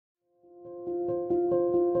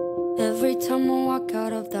Every time I walk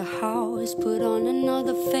out of the house, put on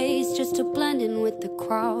another face just to blend in with the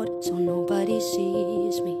crowd, so nobody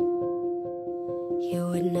sees me. You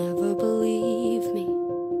would never believe me.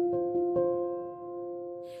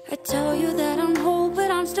 I tell you that I'm whole, but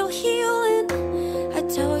I'm still healing. I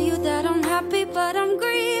tell you that I'm happy, but I'm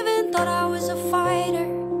grieving. Thought I was a fighter,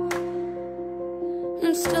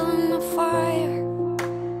 I'm still in the fire.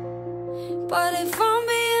 But if I'm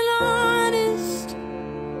being honest,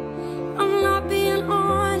 I'm not being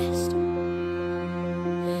honest.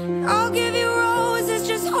 I'll give you roses,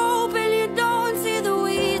 just hoping you don't see the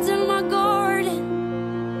weeds in my garden.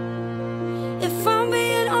 If I'm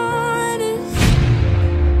being honest,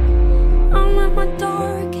 I'm at my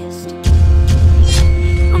darkest.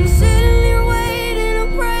 I'm sitting here waiting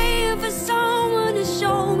and praying for someone to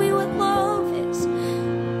show me what love is.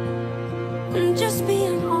 And just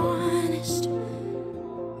being honest,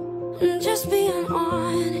 and just being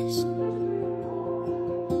honest.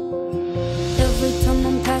 Every time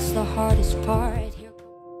I'm past the hardest part,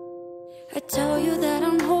 I tell you that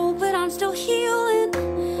I'm whole, but I'm still healing.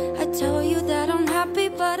 I tell you that I'm happy,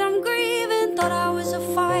 but I'm grieving. Thought I was a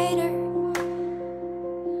fighter,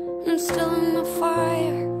 I'm still in the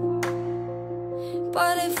fire.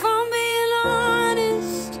 But if I'm being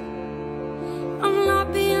honest, I'm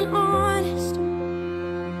not being honest.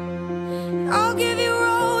 I'll give you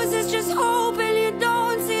roses, just hoping you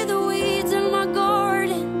don't see the weeds in my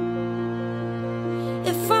garden.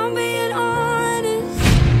 If I'm being honest,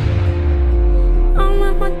 I'm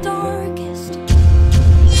at my darkest.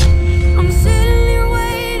 I'm sitting here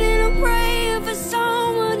waiting and praying for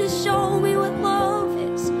someone to show me what love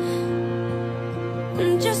is.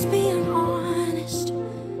 And just being honest,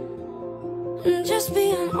 and just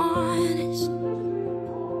being honest.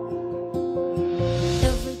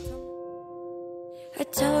 Every time I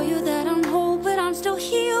tell you that I'm whole, but I'm still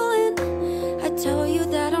healing. I tell you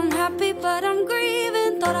that I'm happy, but I'm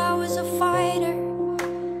grieving. Thought I was a fighter,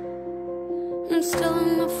 I'm still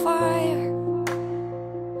in the fire.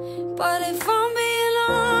 But if I'm being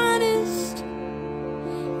honest,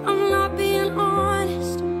 I'm not being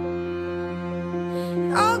honest.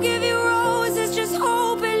 I'll give you roses, just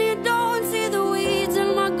hoping you don't see the weeds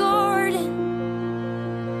in my garden.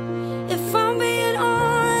 If I'm being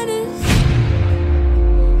honest,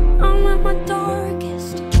 I'm at my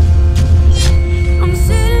darkest. I'm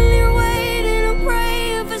sitting here waiting and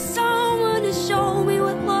praying for someone to show me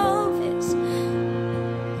what love is.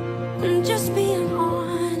 And just being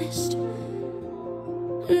honest,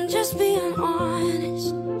 and just being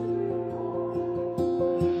honest.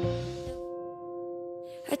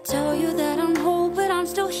 I tell you that I'm whole, but I'm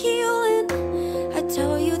still healing. I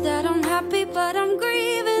tell you that I'm happy, but I'm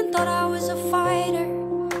grieving. Thought I was a fighter,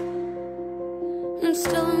 I'm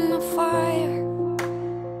still in the fire.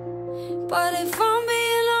 But if I'm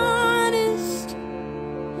being honest,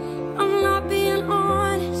 I'm not being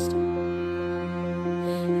honest.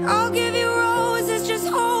 I'll give you roses, just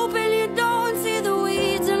hoping you don't see the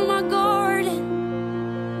weeds in my garden.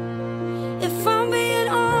 If I'm being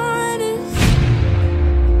honest,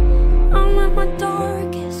 I'm at my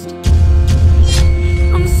darkest.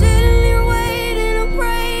 I'm sitting here waiting and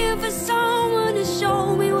praying for someone to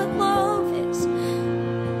show me what love is.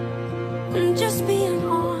 And just being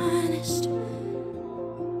honest,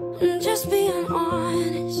 and just being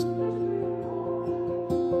honest.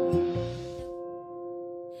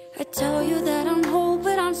 I tell you that I'm whole,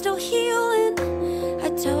 but I'm still healing. I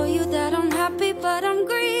tell you that I'm happy, but I'm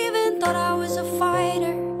grieving. Thought I was a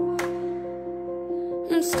fighter,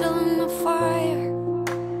 I'm still in the fire.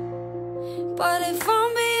 But if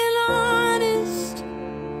I'm being honest,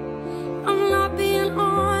 I'm not being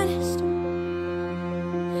honest.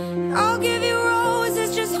 I'll give you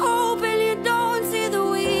roses, just hoping you don't see the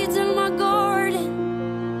weeds in my garden.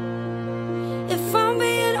 If I'm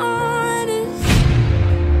being honest,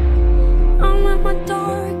 I'm at my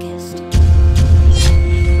darkest.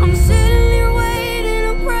 I'm sitting here waiting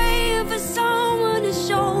and praying for someone to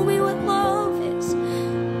show me what love is.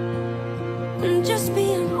 And just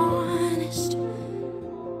being honest,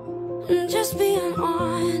 and just being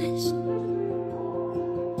honest.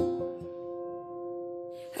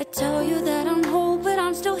 I tell you that I'm whole, but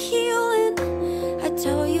I'm still healing. I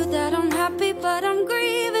tell you that I'm happy, but I'm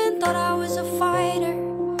grieving. Thought I was a fighter,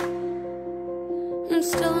 I'm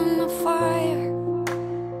still in the fire.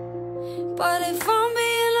 But if I'm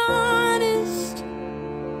being honest,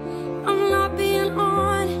 I'm not being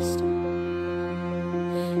honest.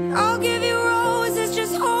 I'll give you roses,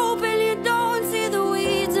 just hoping you don't see the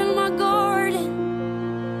weeds in my garden.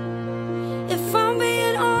 If I'm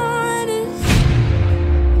being honest,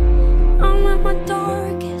 I'm at my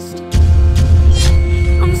darkest.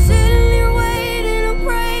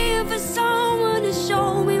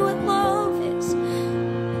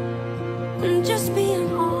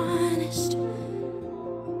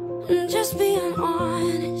 I'm just being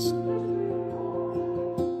honest.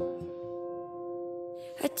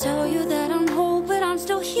 I tell you that I'm whole, but I'm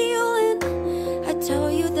still healing. I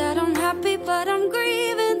tell you that I'm happy, but I'm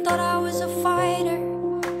grieving. Thought I was a fighter,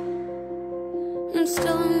 I'm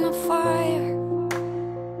still in the fire.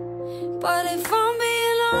 But if I'm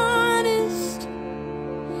being honest,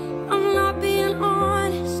 I'm not being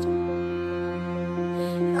honest.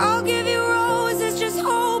 I'll give you roses, just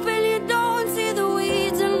hoping you don't see the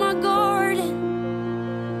weeds in my garden.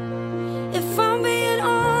 If I'm being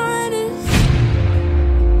honest,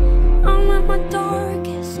 I'm at my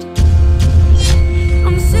darkest.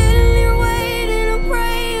 I'm sitting here waiting and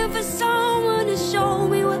praying for someone to show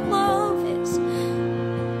me what love is.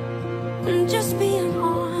 I'm just being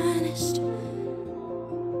honest.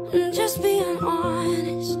 I'm just being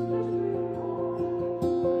honest.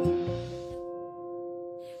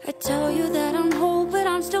 I tell you that I'm whole, but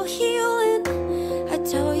I'm still healing. I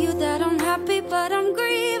tell you that I'm happy, but I'm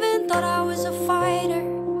grieving. Thought I was a fighter,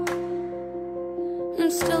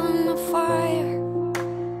 I'm still in the fire.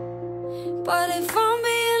 But if I'm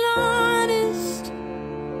being honest,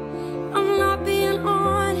 I'm not being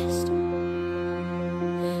honest.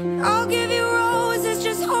 I'll give you roses,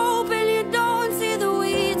 just hoping you don't see the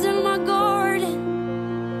weeds in my garden.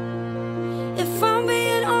 If I'm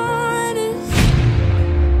being honest,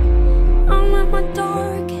 I'm at my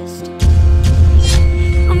darkest.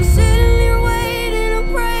 I'm sitting here waiting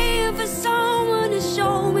and praying for someone to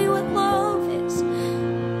show me what love is.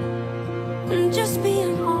 I'm just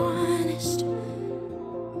being honest.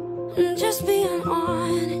 I'm just being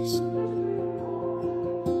honest.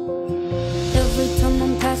 Every time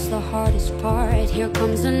I'm past the hardest part, here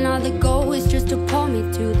comes another ghost just to pull me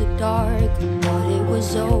to the dark. Thought it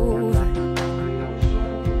was over.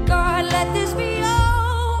 God, let this be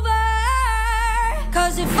over.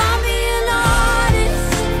 'Cause if